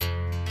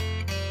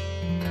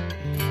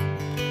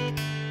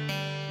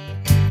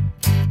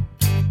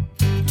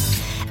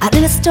Out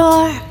in the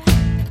storm,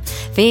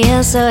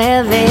 feels so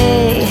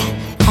heavy,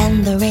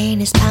 and the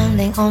rain is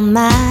pounding on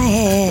my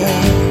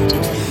head.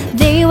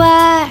 They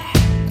were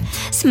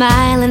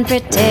smiling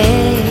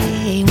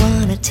pretty,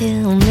 wanna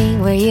tell me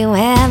where you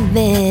have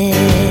been.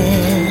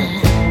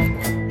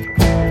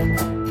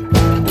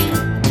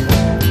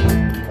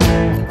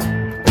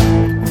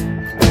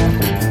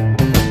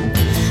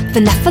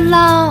 But not for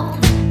long,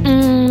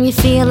 you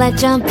feel like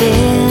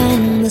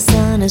jumping. The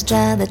sun has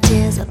dried the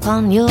tears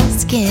upon your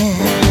skin.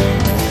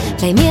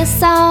 Play me a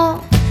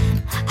song,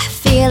 I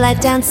feel like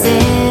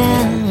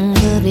dancing.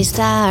 Could we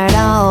start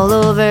all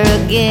over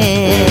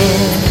again?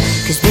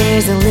 'Cause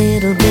there's a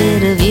little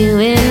bit of you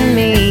in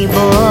me,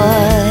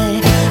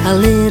 boy. A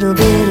little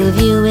bit of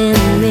you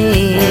in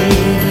me.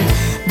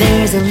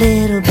 There's a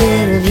little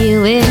bit of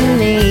you in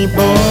me,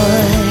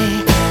 boy.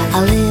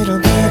 A little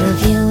bit of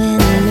you in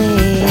me.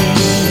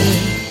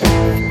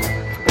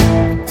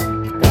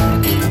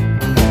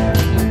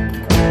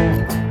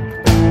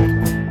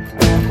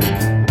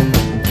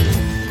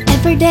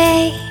 Every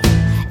day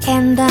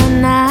and the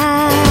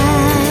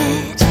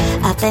night,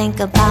 I think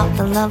about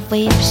the love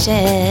we've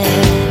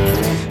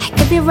shared. I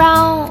could be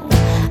wrong,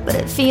 but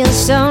it feels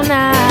so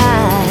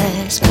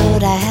nice.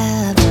 Could I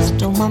have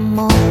just one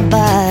more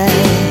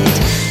bite?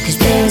 'Cause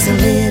there's a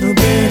little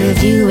bit of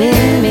you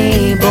in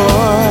me,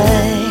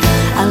 boy.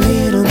 A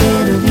little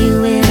bit of you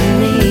in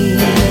me.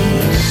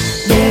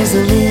 There's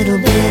a little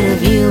bit of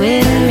you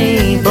in me,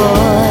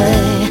 boy.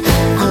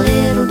 A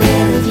little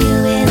bit of you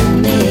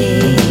in me.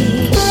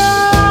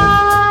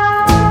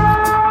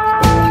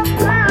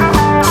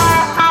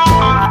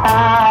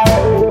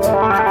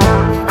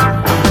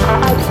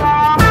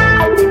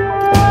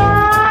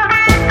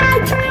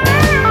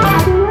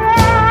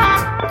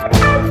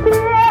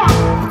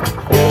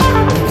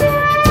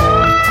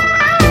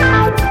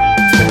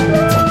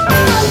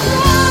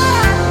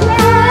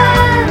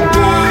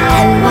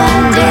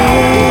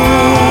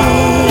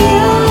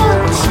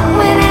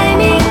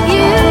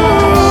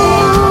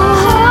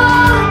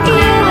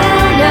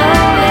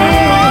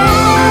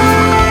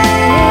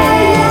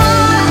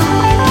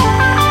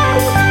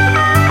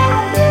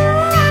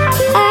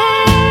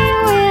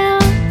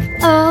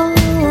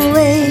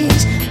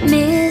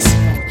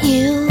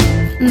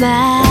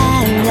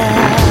 My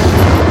love,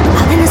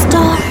 I'm in a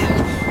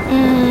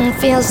storm,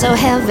 feels so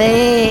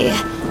heavy,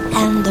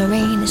 and the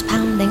rain is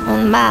pounding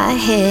on my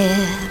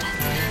head.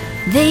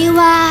 They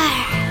were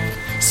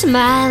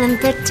smiling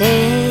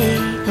pretty,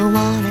 who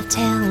wanna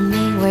tell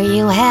me where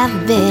you have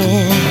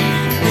been.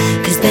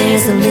 'Cause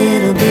there's a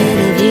little bit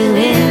of you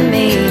in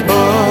me,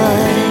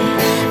 boy.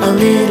 A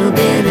little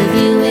bit of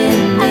you